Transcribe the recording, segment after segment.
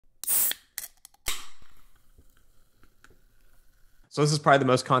So this is probably the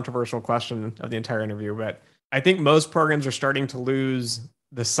most controversial question of the entire interview, but I think most programs are starting to lose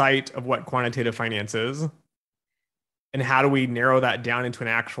the sight of what quantitative finance is and how do we narrow that down into an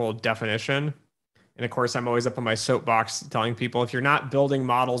actual definition. And of course, I'm always up on my soapbox telling people if you're not building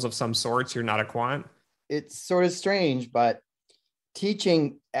models of some sorts, you're not a quant. It's sort of strange, but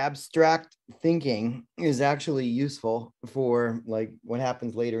teaching abstract thinking is actually useful for like what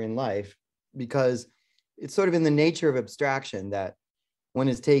happens later in life, because it's sort of in the nature of abstraction that one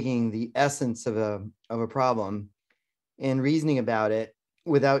is taking the essence of a problem and reasoning about it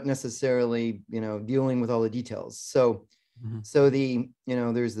without necessarily, dealing with all the details. So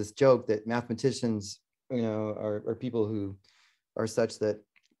there's this joke that mathematicians, are people who are such that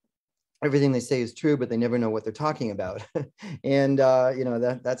everything they say is true, but they never know what they're talking about. And,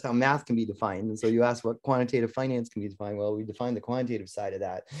 that's how math can be defined. And so you ask what quantitative finance can be defined. Well, we define the quantitative side of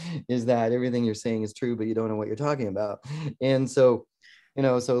that is that everything you're saying is true, but you don't know what you're talking about. And so,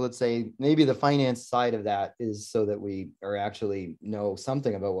 so let's say maybe the finance side of that is so that we are actually know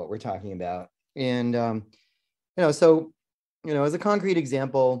something about what we're talking about. And, as a concrete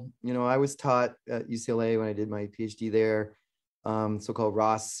example, I was taught at UCLA when I did my PhD there, so-called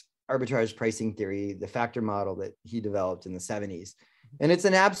Ross arbitrage pricing theory, the factor model that he developed in the 70s. And it's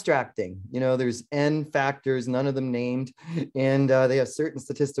an abstract thing. There's N factors, none of them named, and they have certain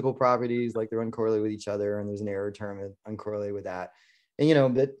statistical properties, like they're uncorrelated with each other, and there's an error term uncorrelated with that.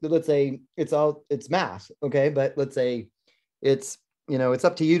 And, but let's say it's math, okay? But let's say it's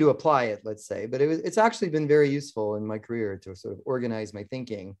up to you to apply it, let's say. But it's actually been very useful in my career to sort of organize my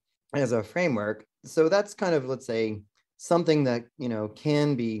thinking as a framework. So that's kind of, let's say, something that,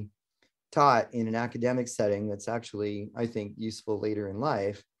 can be taught in an academic setting that's actually, I think, useful later in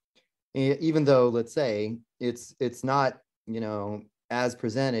life, even though, let's say, it's not, as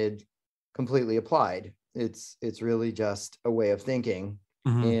presented, completely applied. It's really just a way of thinking.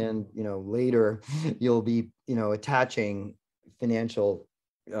 And, later you'll be, attaching financial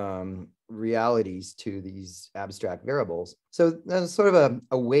realities to these abstract variables. So that's sort of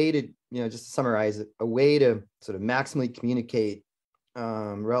a way to, just to summarize it, a way to sort of maximally communicate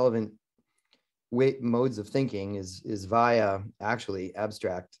relevant modes of thinking is via actually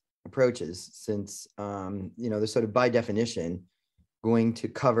abstract approaches, since they're sort of by definition going to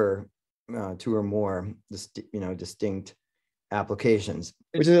cover two or more distinct applications,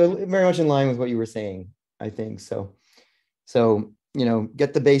 which is very much in line with what you were saying, I think. So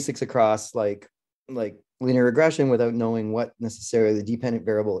get the basics across, like linear regression, without knowing what necessarily the dependent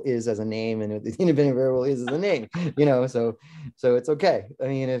variable is as a name and what the independent variable is as a name, so it's okay. I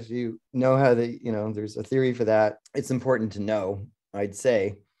mean, if you know how there's a theory for that, it's important to know, I'd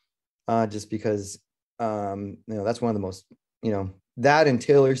say, just because, that's one of the most, that and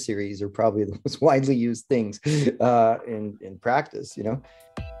Taylor series are probably the most widely used things in practice,